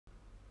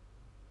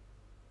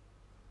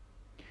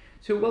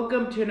So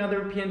welcome to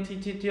another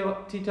P&T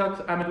Tea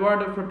Talks. I'm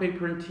Eduardo from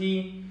Paper and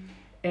Tea.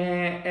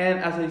 And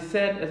as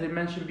I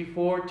mentioned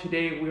before,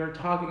 today we are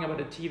talking about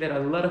a tea that a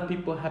lot of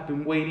people have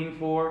been waiting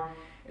for.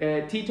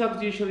 Tea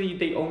Talks usually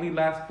they only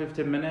last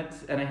 15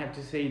 minutes, and I have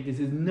to say this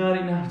is not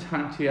enough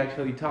time to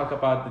actually talk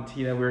about the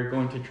tea that we're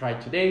going to try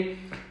today.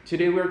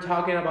 Today we're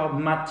talking about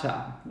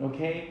matcha,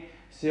 okay?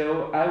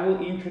 So I will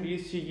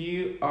introduce to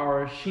you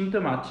our Shinto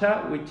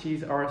Matcha, which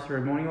is our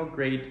ceremonial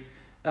grade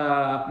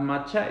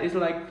matcha. Is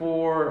like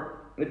matcha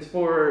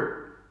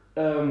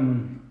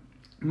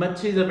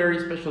is a very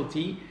special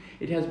tea.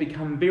 It has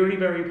become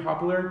very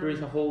popular. There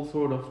is a whole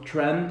sort of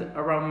trend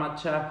around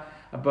matcha,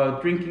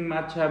 about drinking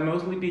matcha,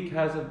 mostly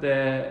because of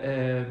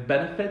the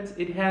benefits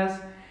it has.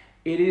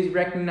 It is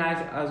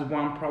recognized as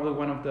probably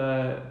one of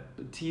the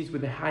teas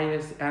with the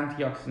highest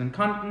antioxidant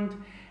content,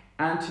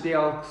 and today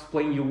I'll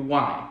explain you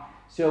why.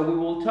 So we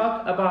will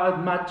talk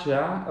about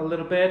matcha a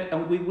little bit,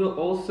 and we will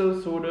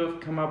also sort of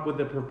come up with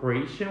a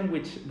preparation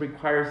which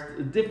requires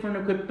different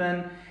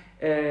equipment.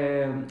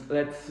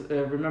 Let's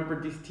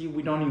remember this tea,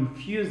 we don't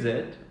infuse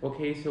it,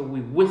 okay, so we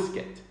whisk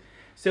it.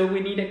 So we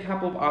need a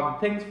couple of other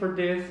things for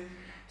this.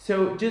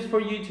 So just for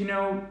you to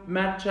know,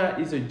 matcha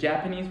is a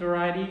Japanese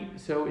variety,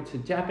 so it's a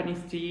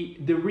Japanese tea.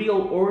 The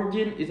real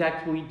origin is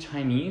actually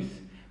Chinese,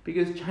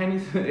 because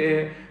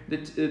the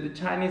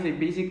Chinese, they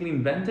basically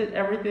invented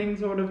everything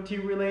sort of tea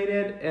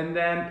related, and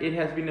then it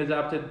has been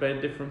adopted by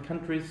different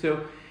countries.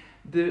 So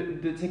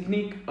the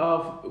technique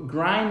of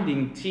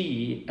grinding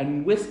tea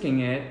and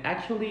whisking it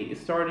actually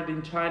started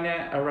in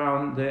China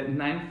around the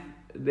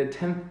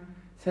 10th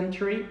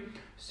century.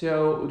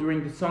 So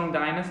during the Song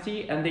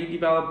dynasty, and they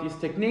developed this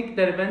technique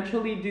that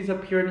eventually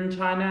disappeared in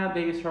China.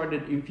 They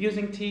started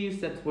infusing teas.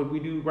 That's what we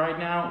do right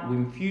now. We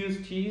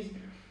infuse teas,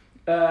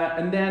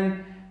 and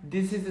then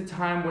this is the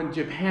time when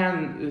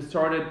Japan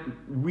started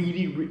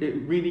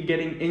really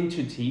getting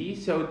into tea.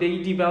 So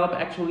they developed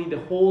actually the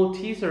whole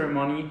tea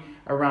ceremony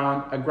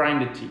around a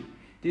grinded tea.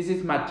 This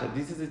is matcha.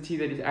 This is a tea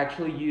that is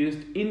actually used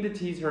in the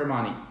tea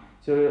ceremony.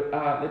 So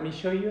let me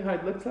show you how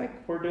it looks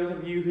like. For those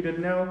of you who don't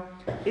know,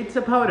 it's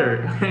a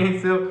powder.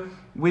 Okay? So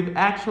we've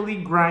actually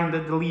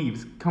grinded the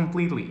leaves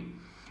completely.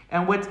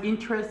 And what's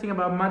interesting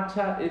about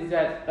matcha is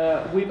that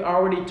we've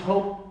already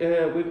talked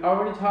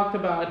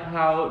about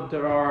how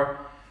there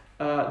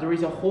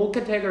is a whole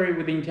category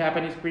within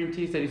Japanese green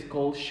teas that is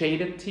called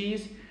shaded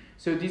teas.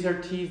 So these are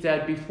teas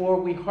that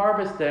before we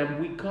harvest them,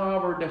 we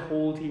cover the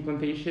whole tea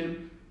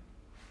plantation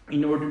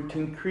in order to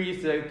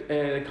increase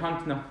the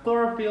content of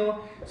chlorophyll,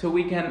 so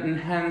we can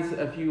enhance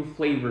a few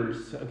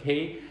flavors,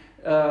 okay?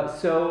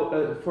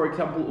 For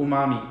example,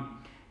 umami.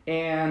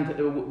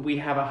 And we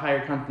have a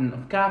higher content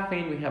of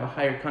caffeine, we have a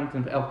higher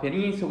content of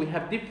L-theanine, so we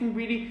have different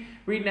really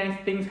nice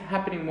things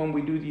happening when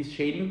we do this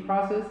shading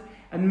process.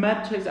 And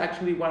matcha is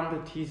actually one of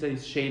the teas that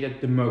is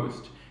shaded the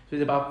most. So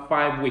it's about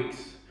 5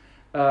 weeks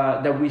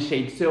that we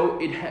shade. So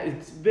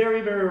it's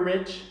very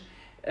rich.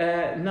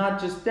 Not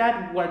just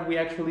that, what we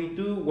actually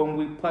do when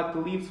we pluck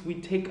the leaves,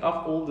 we take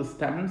off all the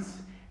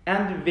stems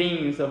and the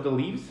veins of the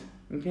leaves.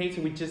 Okay,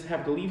 so we just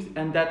have the leaves,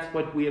 and that's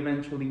what we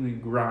eventually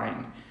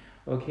grind.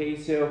 Okay,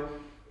 so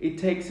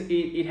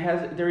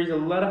there is a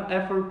lot of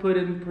effort put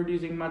in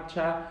producing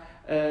matcha.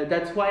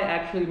 That's why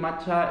actually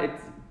matcha,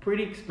 it's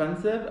pretty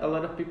expensive. A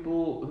lot of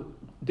people,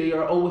 they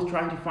are always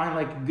trying to find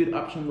like a good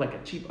option, like a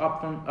cheap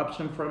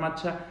option for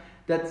matcha.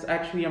 That's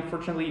actually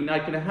unfortunately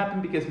not going to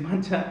happen, because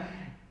matcha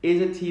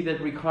is a tea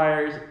that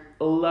requires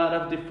a lot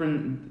of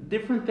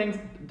different things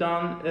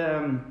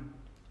done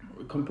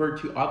compared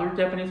to other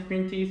Japanese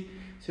green teas.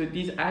 So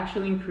this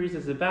actually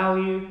increases the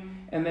value,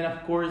 and then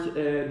of course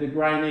the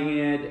grinding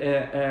it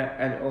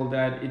and all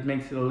that, it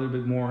makes it a little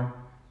bit more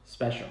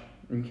special.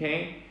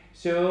 Okay,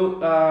 so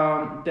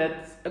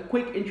that's a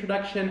quick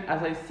introduction.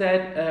 As I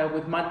said,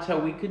 with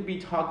matcha we could be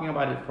talking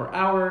about it for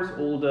hours,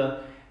 all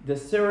the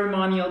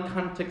ceremonial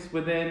context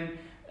within,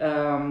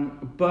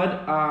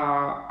 but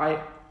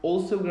I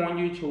also want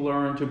you to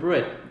learn to brew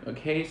it.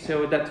 Okay,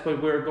 so that's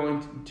what we're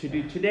going to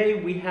do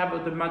today. We have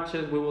the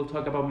matcha. We will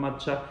talk about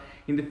matcha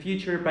in the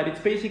future, but it's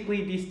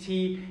basically this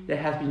tea that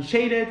has been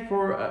shaded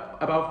for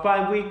about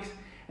 5 weeks,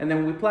 and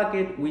then we pluck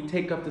it, we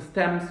take off the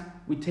stems,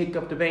 we take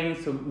off the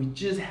veins, so we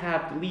just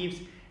have the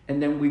leaves,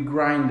 and then we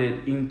grind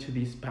it into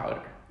this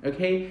powder.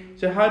 Okay,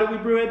 so how do we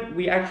brew it?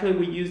 We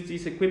use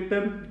this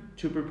equipment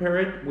to prepare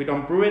it. We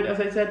don't brew it, as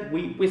I said,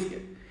 we whisk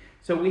it.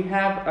 So we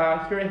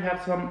have here I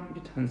have some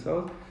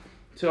utensils.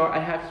 So I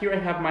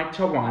have my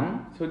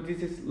chawan. So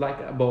this is like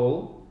a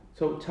bowl.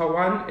 So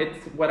chawan,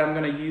 it's what I'm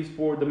gonna use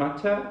for the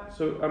matcha.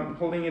 So I'm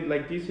holding it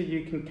like this so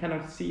you can kind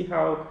of see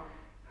how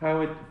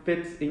it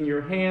fits in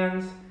your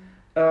hands.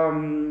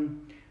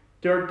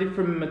 There are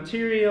different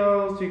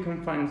materials. You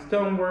can find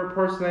stoneware,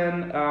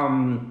 porcelain.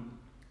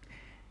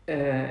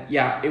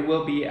 Yeah, it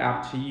will be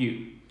up to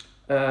you.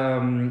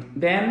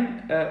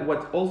 Then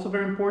what's also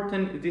very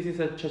important, this is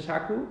a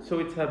chashaku. So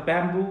it's a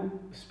bamboo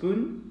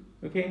spoon,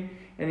 okay?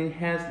 And it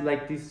has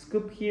like this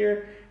scoop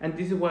here, and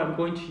this is what I'm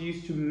going to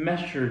use to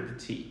measure the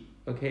tea.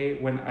 Okay,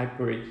 when I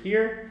put it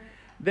here,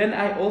 Then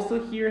I also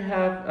here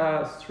have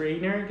a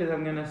strainer because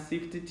I'm gonna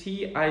sift the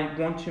tea. I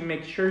want to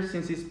make sure,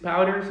 since it's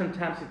powder,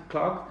 sometimes it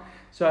clogs.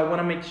 So I want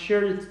to make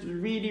sure it's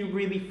really,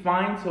 really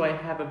fine, so I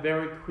have a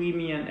very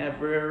creamy and a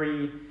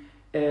very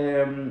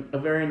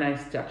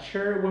nice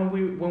texture when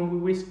we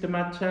whisk the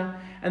matcha.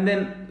 And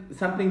then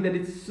something that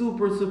is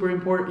super, super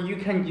important: you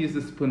can use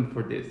a spoon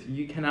for this.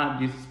 You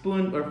cannot use a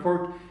spoon or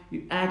fork.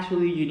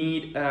 You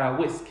need a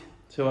whisk,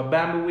 so a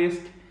bamboo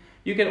whisk.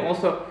 You can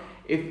also,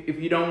 if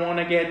you don't want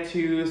to get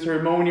too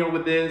ceremonial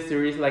with this,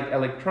 there is like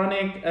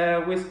electronic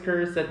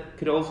whiskers that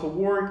could also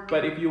work.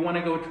 But if you want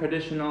to go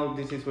traditional,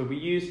 this is what we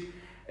use.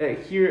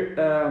 Here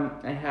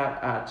I have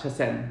a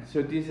chasen.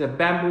 So this is a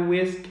bamboo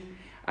whisk.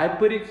 I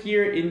put it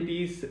here in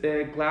this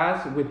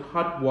glass with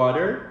hot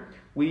water.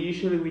 We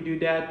usually do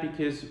that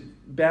because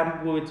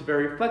bamboo, it's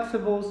very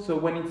flexible. So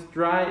when it's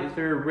dry, it's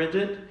very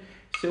rigid.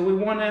 So we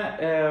want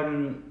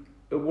to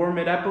warm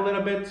it up a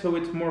little bit so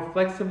it's more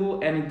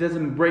flexible and it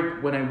doesn't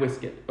break when I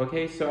whisk it.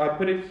 Okay, so I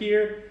put it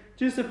here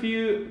just a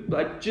few,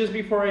 like just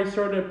before I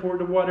start to pour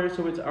the water,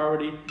 so it's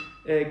already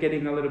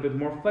getting a little bit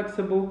more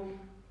flexible.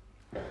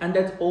 And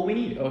that's all we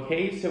need.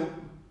 Okay, so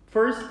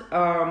first,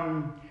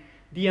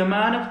 the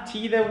amount of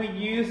tea that we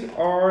use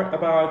are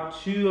about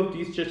 2 of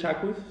these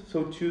chachakus,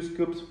 so 2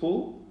 scoops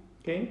full.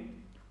 Okay,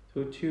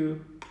 so two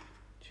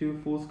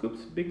full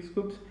scoops, big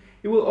scoops.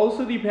 It will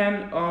also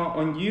depend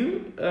on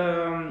you.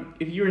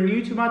 If you're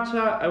new to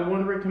matcha, I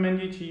won't recommend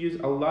you to use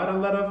a lot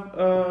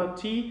of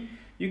tea.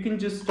 You can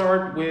just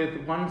start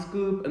with 1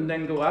 scoop and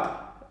then go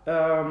up,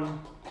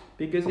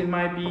 because it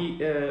might be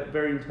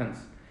very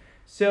intense.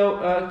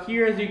 So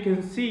here, as you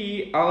can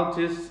see, I'll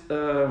just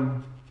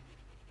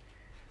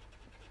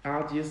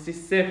use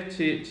this sieve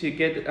to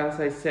get, as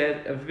I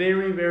said, a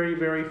very, very,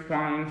 very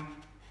fine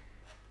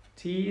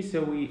tea.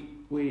 So we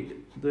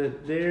do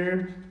it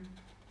there.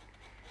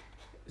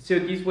 So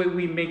this way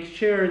we make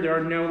sure there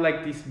are no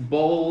like these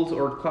balls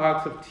or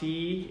clogs of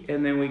tea,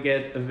 and then we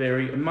get a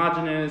very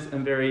homogeneous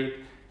and very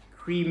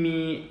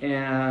creamy.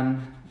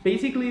 And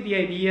basically the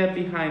idea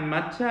behind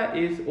matcha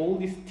is all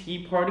these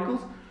tea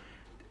particles,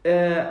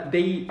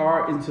 they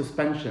are in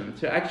suspension.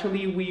 So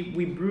actually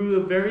we brew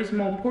a very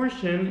small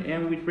portion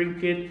and we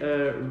drink it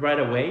right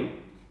away.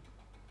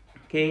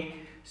 Okay,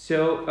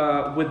 so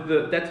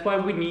that's why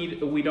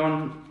we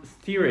don't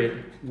stir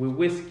it, we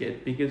whisk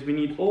it, because we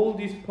need all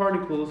these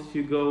particles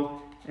to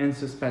go in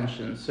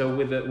suspension. So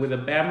with a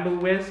bamboo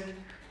whisk,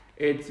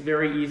 it's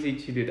very easy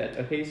to do that.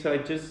 Okay, so I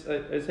just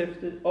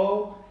sifted it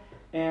all,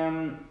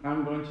 and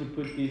I'm going to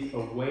put these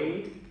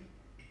away.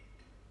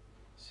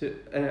 So,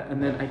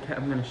 and then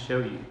I'm gonna show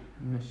you.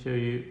 I'm gonna show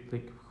you,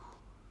 like,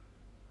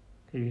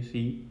 can you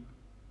see?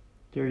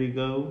 There you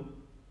go.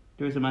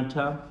 There's a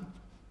matcha,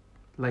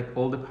 like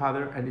all the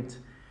powder, and it's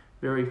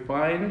very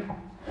fine.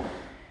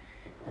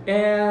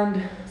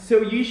 And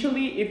so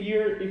usually, if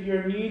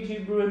you're new to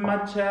brewing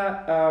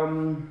matcha,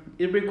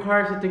 it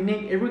requires a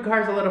technique. It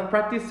requires a lot of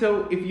practice.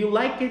 So if you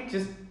like it,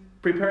 just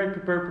prepare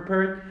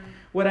it.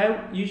 What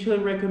I usually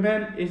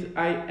recommend is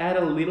I add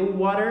a little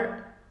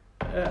water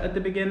at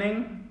the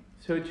beginning,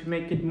 so to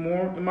make it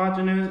more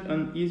homogeneous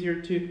and easier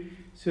to.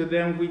 So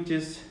then we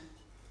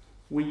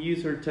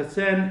use our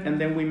chasen, and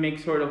then we make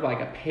sort of like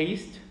a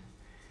paste.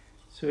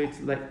 So it's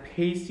like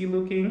pasty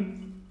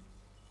looking.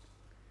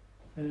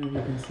 I don't know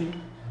if you can see.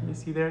 You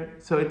see there?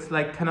 So it's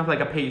like kind of like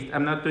a paste.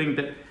 I'm not doing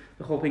the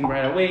whole thing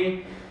right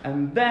away.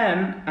 And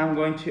then I'm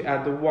going to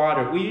add the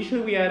water.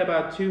 We add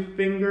about 2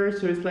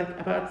 fingers, so it's like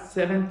about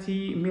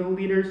 70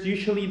 milliliters.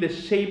 Usually the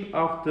shape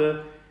of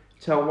the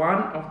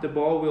chawan of the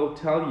bowl will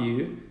tell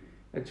you.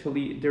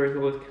 Actually, there is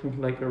always kind of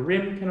like a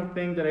rim kind of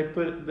thing that I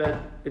put,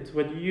 that it's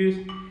what you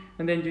use.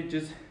 And then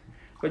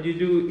what you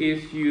do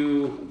is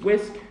you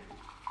whisk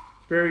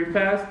very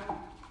fast.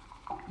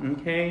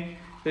 Okay,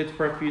 so it's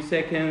for a few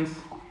seconds.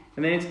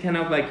 And then it's kind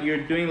of like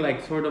you're doing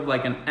like sort of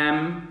like an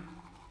M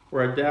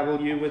or a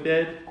W with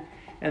it.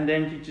 And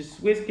then you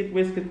just whisk it.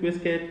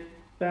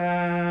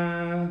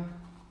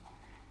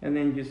 And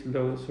then you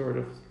sort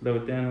of slow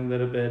it down a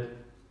little bit.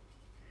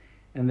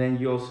 And then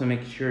you also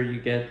make sure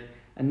you get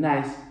a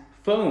nice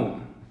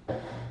foam.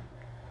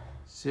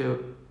 So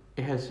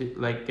it has to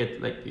like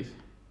get like this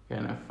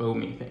kind of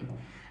foamy thing.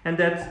 And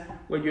that's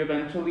what you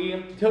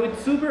eventually, so it's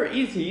super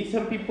easy.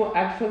 Some people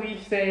actually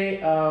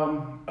say,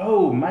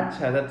 oh,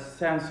 matcha, that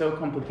sounds so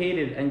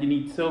complicated and you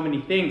need so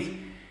many things.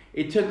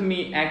 It took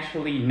me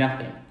actually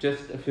nothing,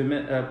 just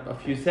a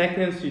few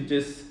seconds. You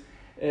just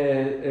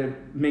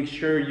make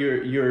sure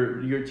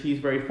your tea is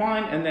very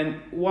fine, and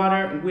then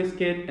water and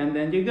whisk it, and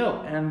then you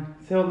go. And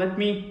so let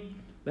me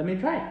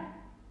try.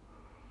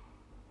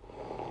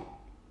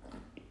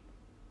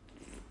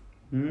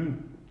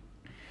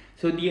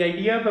 So the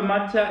idea of a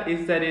matcha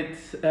is that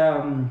it's,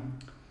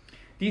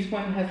 this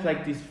one has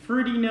like this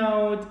fruity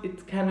note,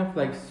 it's kind of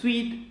like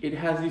sweet, it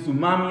has this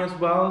umami as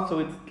well, so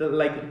it's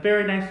like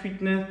very nice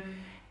sweetness,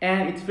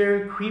 and it's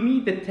very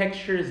creamy. The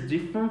texture is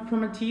different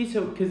from a tea,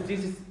 so because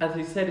this is, as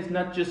I said, it's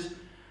not just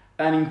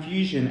an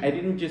infusion. I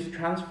didn't just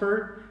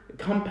transfer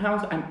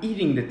compounds, I'm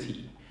eating the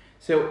tea.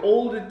 So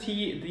all the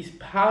tea, this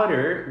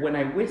powder, when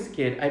I whisk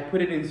it, I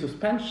put it in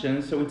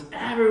suspension, so it's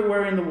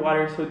everywhere in the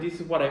water. So this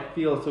is what I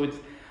feel. So it's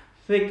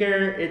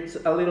thicker, it's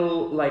a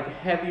little like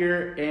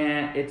heavier,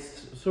 and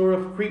it's sort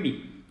of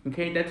creamy.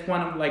 Okay, that's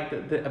one of like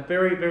a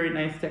very, very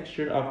nice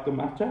texture of the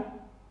matcha.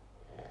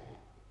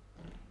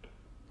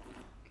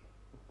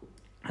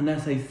 And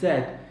as I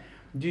said,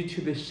 due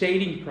to the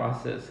shading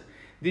process,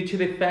 due to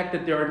the fact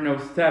that there are no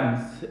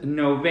stems,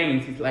 no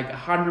veins, it's like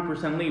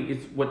 100% leaf,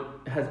 it's what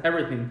has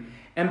everything.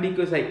 And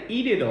because I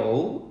eat it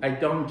all, I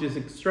don't just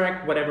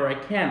extract whatever I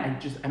can,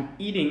 I'm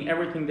eating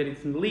everything that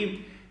is in the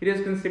leaf. It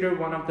is considered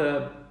one of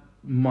the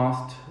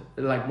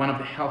one of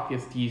the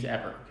healthiest teas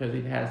ever, because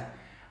it has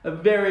a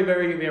very,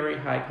 very, very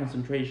high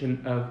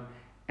concentration of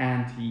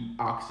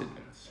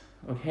antioxidants,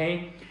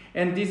 okay?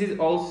 And this is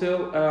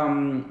also,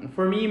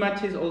 for me,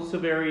 matcha is also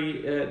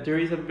very, there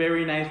is a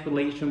very nice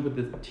relation with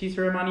the tea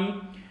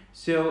ceremony.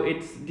 So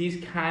it's this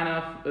kind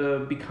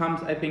of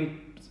becomes, I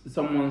think,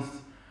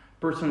 someone's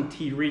personal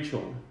tea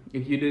ritual.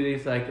 If you do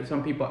this, like I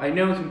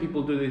know some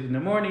people do this in the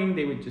morning,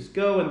 they would just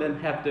go and then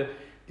have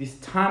this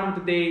time of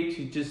the day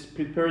to just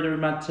prepare their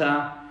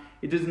matcha.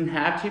 It doesn't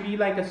have to be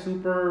like a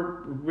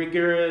super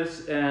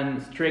rigorous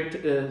and strict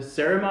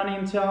ceremony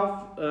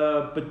itself,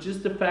 but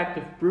just the fact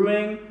of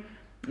brewing,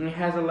 it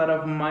has a lot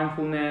of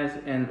mindfulness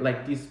and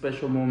like this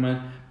special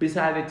moment.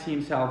 Beside the tea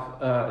itself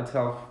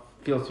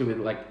fills you with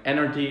like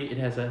energy. It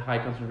has a high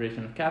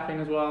concentration of caffeine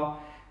as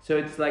well. So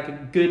it's like a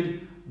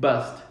good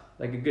bust,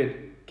 like a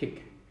good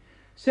kick.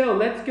 So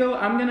let's go.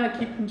 I'm gonna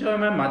keep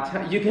enjoying my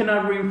matcha. You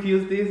cannot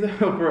reinfuse this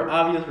for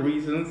obvious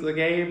reasons,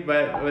 okay?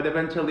 But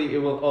eventually it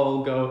will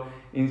all go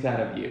inside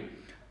of you.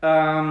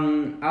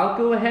 I'll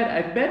go ahead.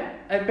 I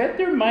bet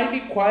there might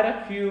be quite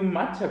a few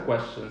matcha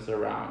questions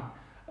around.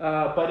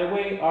 By the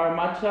way, our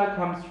matcha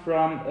comes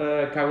from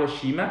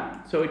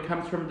Kagoshima, so it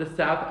comes from the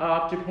south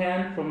of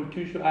Japan, from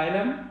Kyushu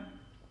Island,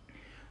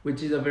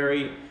 which is a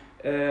very,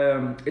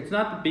 it's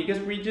not the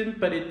biggest region,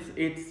 but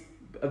it's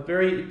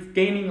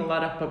gaining a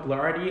lot of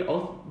popularity,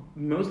 also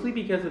mostly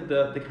because of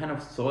the kind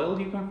of soil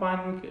you can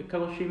find in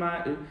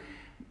Kagoshima.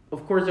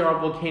 Of course, there are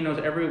volcanoes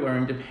everywhere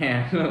in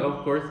Japan,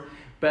 of course,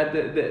 but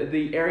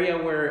the area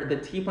where the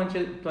tea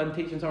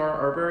plantations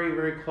are very,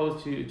 very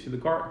close to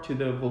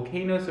the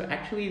volcanoes. So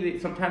actually,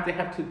 sometimes they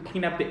have to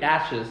clean up the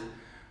ashes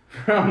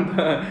from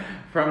the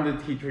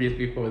tea trees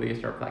before they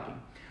start plucking.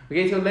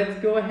 Okay, so let's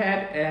go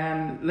ahead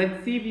and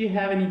let's see if you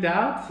have any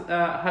doubts. Do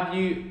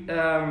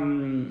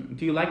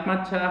you like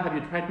matcha? Have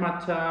you tried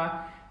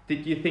matcha?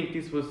 Did you think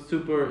this was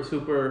super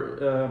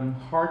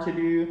hard to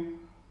do?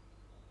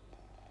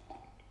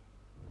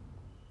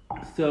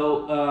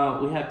 So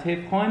we have Te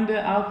Freunde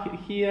out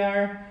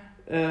here.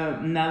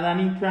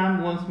 Nadani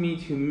Trump wants me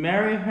to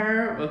marry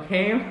her.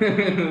 Okay,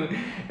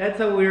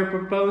 that's a weird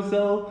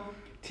proposal.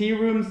 Tea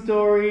room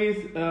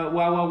stories.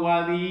 Wawa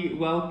Wali,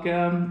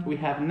 welcome. We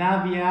have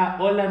Navia.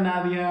 Hola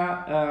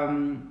Navia.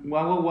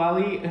 Wawa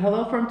Wali.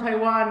 Hello from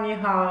Taiwan. Ni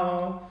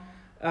hao.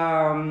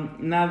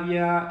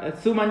 Navia.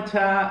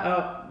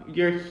 Sumancha.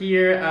 You're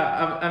here.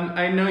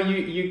 I know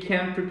you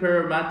can't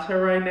prepare matcha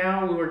right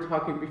now. We were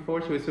talking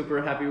before. She was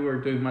super happy we were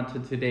doing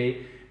matcha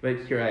today, but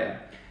here I am.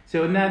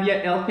 So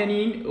Nadia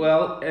L-theanine,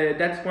 well,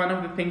 that's one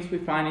of the things we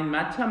find in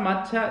matcha.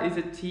 Matcha is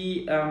a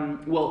tea,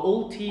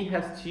 all tea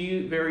has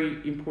two very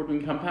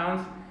important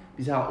compounds.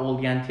 These are all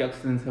the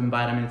antioxidants and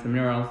vitamins and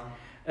minerals.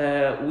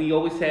 We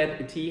always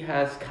said tea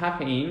has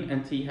caffeine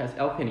and tea has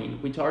L-theanine,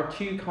 which are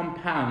two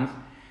compounds.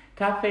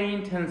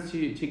 Caffeine tends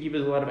to give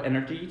us a lot of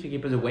energy, to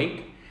keep us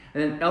awake.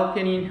 And then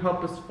L-theanine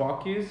helps us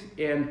focus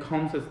and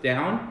calms us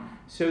down.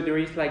 So there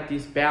is like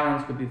this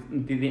balance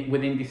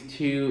within these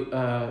two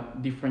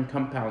different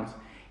compounds.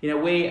 In a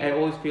way, I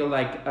always feel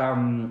like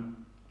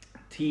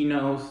tea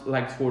knows,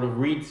 like sort of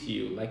reads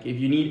you. Like if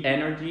you need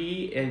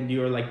energy and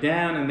you're like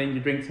down and then you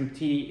drink some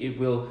tea, it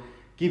will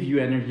give you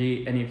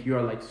energy. And if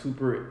you're like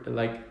super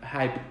like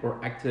hyped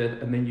or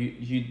active and then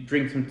you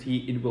drink some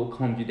tea, it will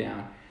calm you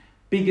down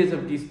because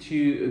of these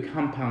two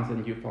compounds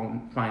that you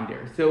find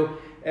there. So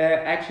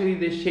actually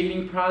the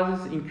shading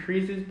process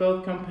increases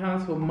both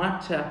compounds. So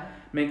matcha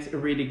makes a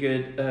really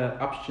good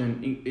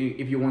option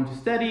if you want to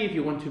study, if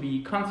you want to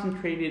be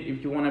concentrated,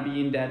 if you want to be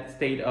in that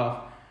state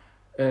of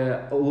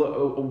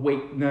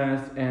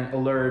awakeness and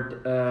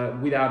alert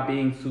without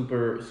being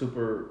super.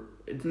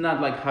 It's not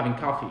like having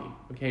coffee,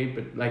 okay?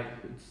 But like,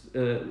 it's,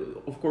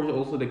 of course,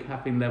 also the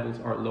caffeine levels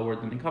are lower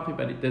than the coffee,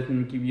 but it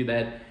doesn't give you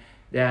that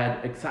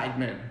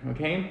excitement,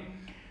 okay?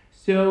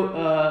 So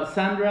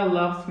Sandra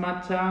loves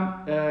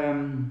matcha.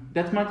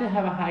 Does matcha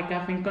have a high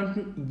caffeine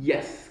content?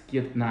 Yes,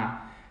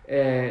 Kirtna.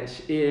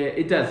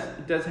 It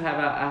does have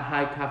a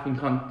high caffeine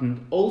content,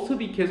 also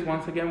because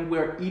once again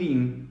we're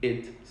eating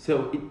it,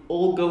 so it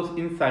all goes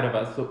inside of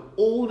us. So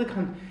all the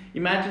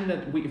imagine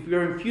that if we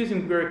are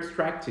infusing, we're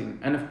extracting,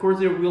 and of course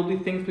there will be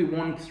things we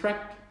won't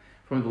extract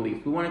from the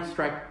leaf. We want to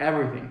extract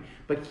everything,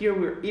 but here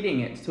we're eating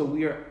it, so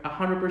we are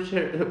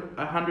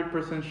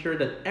 100% sure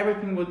that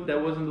everything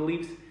that was in the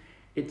leaves,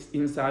 it's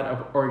inside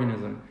of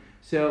organism.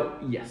 So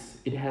yes,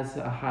 it has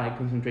a high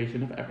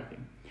concentration of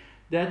everything.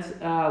 That's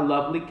a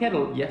lovely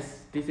kettle.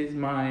 Yes, this is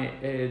my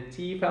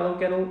tea fellow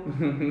kettle.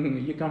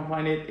 You can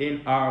find it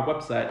in our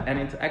website, and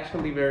it's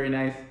actually very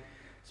nice,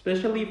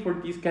 especially for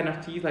these kind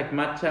of teas like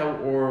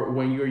matcha, or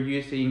when you're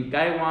using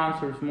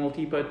gaiwans or small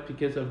teapot,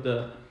 because of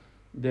the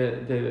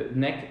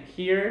neck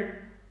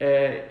here.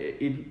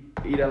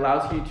 It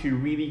allows you to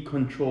really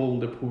control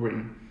the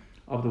pouring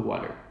of the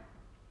water.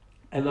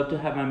 I love to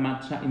have my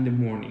matcha in the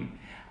morning.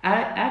 I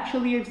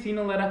actually have seen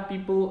a lot of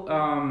people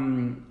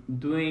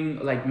doing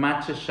like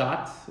matcha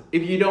shots.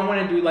 If you don't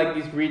want to do like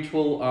this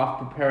ritual of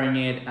preparing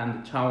it and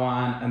the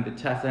chawan and the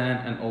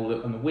chasen and all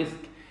the whisk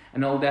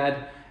and all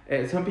that,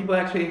 some people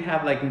actually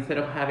have, like, instead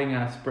of having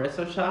an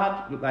espresso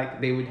shot, like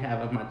they would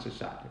have a matcha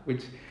shot,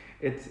 which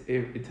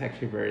it's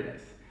actually very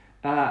nice.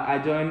 I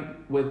join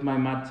with my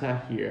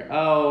matcha here.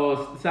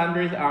 Oh,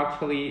 Sandra is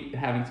actually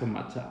having some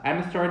matcha.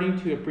 I'm starting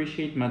to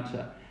appreciate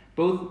matcha.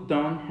 Both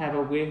don't have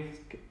a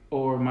whisk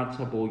or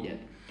matcha bowl yet.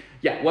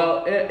 Yeah,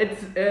 well,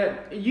 it's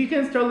you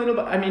can start a little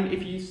bit. I mean,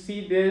 if you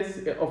see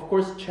this, of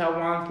course,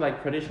 chawans,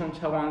 like traditional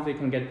chawans, they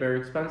can get very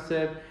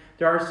expensive.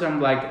 There are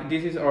some, like,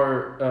 this is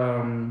our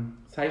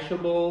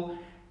saisho bowl.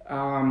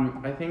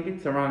 I think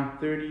it's around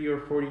 30 or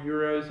 40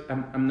 euros.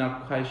 I'm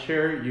not quite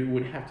sure. You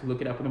would have to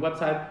look it up on the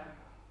website.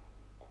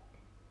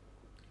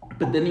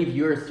 But then if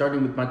you're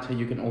starting with matcha,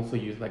 you can also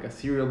use like a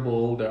cereal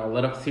bowl. There are a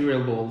lot of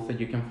cereal bowls that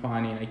you can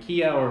find in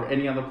IKEA or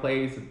any other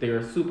place.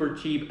 They're super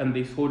cheap and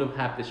they sort of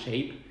have the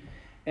shape.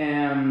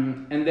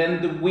 And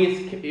then the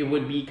whisk, it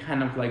would be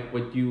kind of like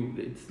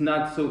it's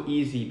not so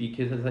easy,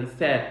 because as I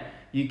said,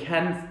 you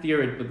can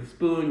steer it with a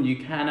spoon, you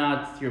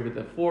cannot steer with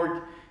a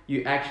fork.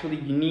 You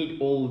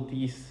need all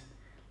these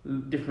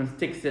different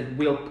sticks that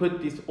will put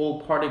these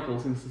old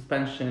particles in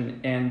suspension,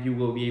 and you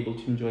will be able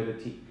to enjoy the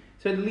tea.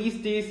 So at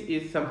least this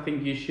is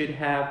something you should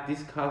have.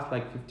 This costs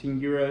like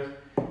 15 euros.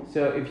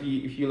 So if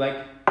you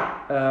like,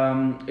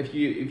 if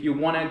you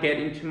want to get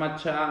into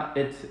matcha,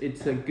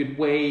 it's a good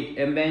way.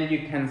 And then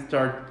you can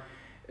start.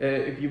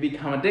 If you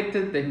become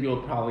addicted, then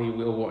you'll probably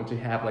will want to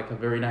have like a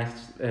very nice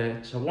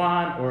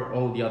chawan or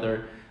all the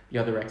other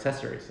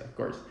accessories, of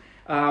course.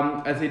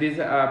 As it is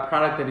a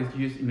product that is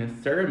used in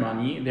a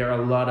ceremony, there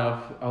are a lot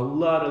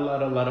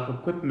of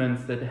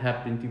equipments that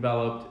have been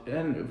developed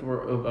and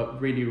for a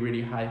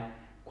really high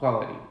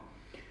quality.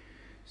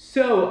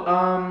 So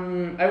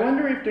I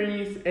wonder if there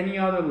is any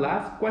other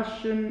last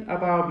question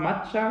about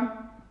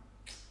matcha.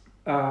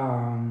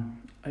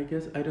 I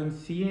guess I don't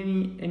see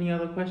any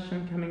other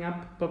question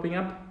popping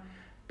up.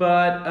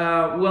 But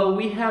well,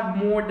 we have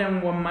more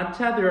than one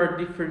matcha. There are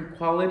different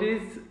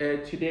qualities.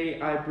 Today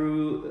I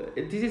brew.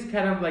 This is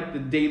kind of like the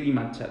daily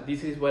matcha.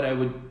 This is what I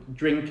would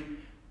drink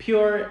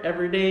pure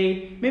every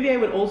day. Maybe I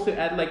would also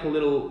add like a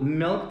little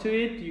milk to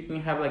it. You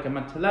can have like a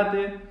matcha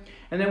latte.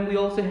 And then we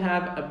also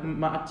have a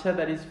matcha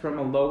that is from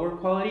a lower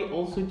quality,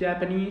 also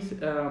Japanese.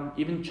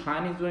 Even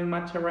China is doing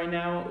matcha right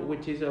now,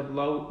 which is of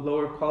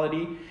lower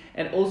quality.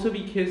 And also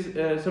because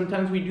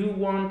sometimes we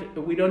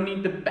don't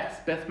need the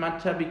best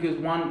matcha, because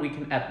one, we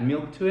can add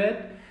milk to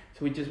it,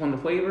 so we just want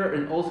the flavor,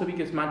 and also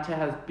because matcha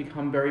has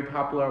become very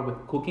popular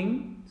with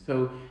cooking.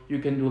 So you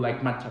can do like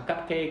matcha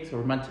cupcakes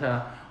or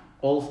matcha,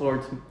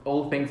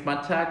 all things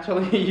matcha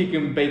actually. You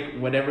can bake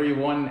whatever you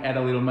want, add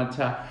a little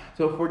matcha.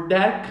 So for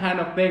that kind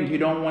of thing, you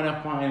don't want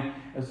to find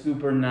a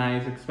super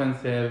nice,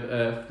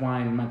 expensive,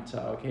 fine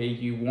matcha, okay?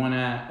 You want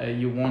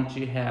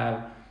to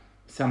have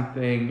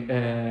something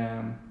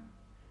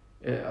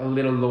a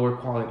little lower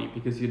quality,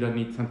 because you don't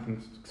need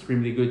something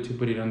extremely good to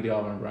put it on the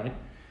oven, right?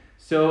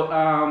 So,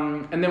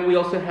 and then we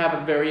also have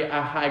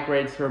a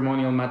high-grade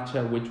ceremonial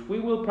matcha, which we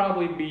will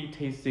probably be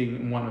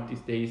tasting one of these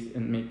days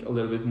and make a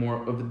little bit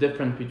more of the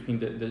difference between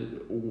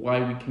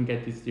why we can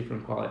get these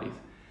different qualities.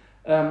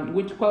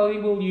 Which quality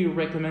will you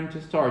recommend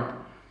to start?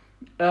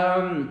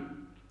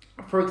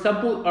 For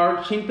example,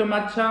 our Shinto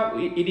Matcha,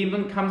 it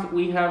even comes,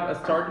 we have a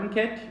starting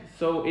kit,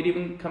 so it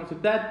even comes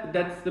with that.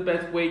 That's the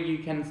best way you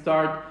can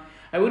start.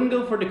 I wouldn't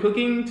go for the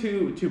cooking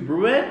to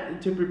brew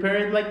it, to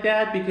prepare it like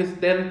that, because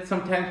then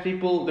sometimes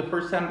people, the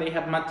first time they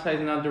have matcha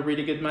is not a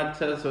really good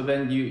matcha, so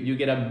then you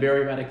get a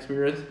very bad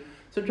experience.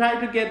 So try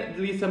to get at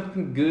least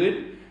something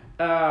good,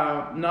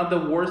 not the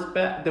worst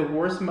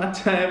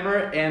matcha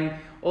ever, and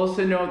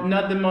also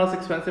not the most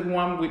expensive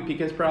one,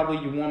 because probably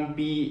you won't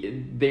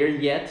be there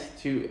yet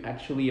to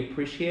actually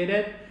appreciate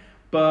it.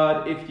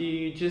 But if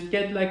you just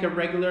get like a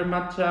regular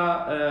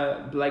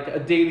matcha, like a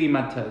daily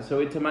matcha,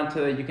 so it's a matcha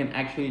that you can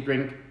actually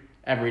drink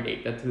every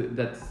day.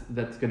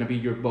 That's gonna be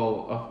your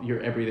bowl of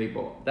your everyday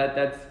bowl.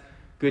 That's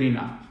good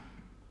enough.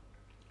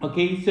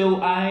 Okay,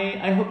 so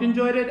I hope you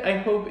enjoyed it. I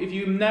hope if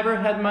you've never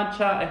had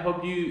matcha, I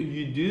hope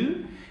you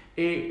do.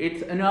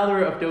 It's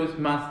another of those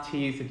must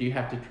teas that you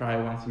have to try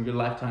once in your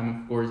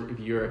lifetime, of course, if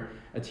you're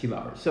a tea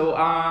lover. So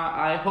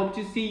I hope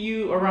to see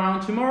you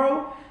around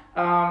tomorrow.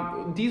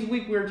 This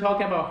week we're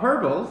talking about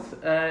herbals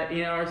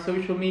in our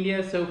social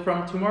media. So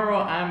from tomorrow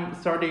I'm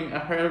starting a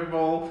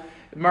herbal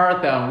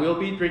marathon. We'll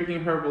be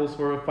drinking herbals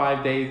for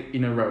 5 days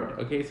in a row.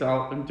 Okay, so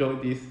I'll enjoy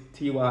this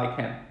tea while I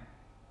can.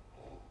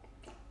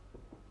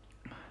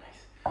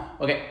 Nice.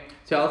 Okay,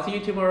 so So I'll see you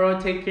tomorrow.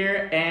 Take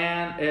care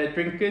and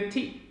drink good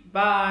tea.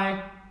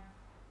 Bye.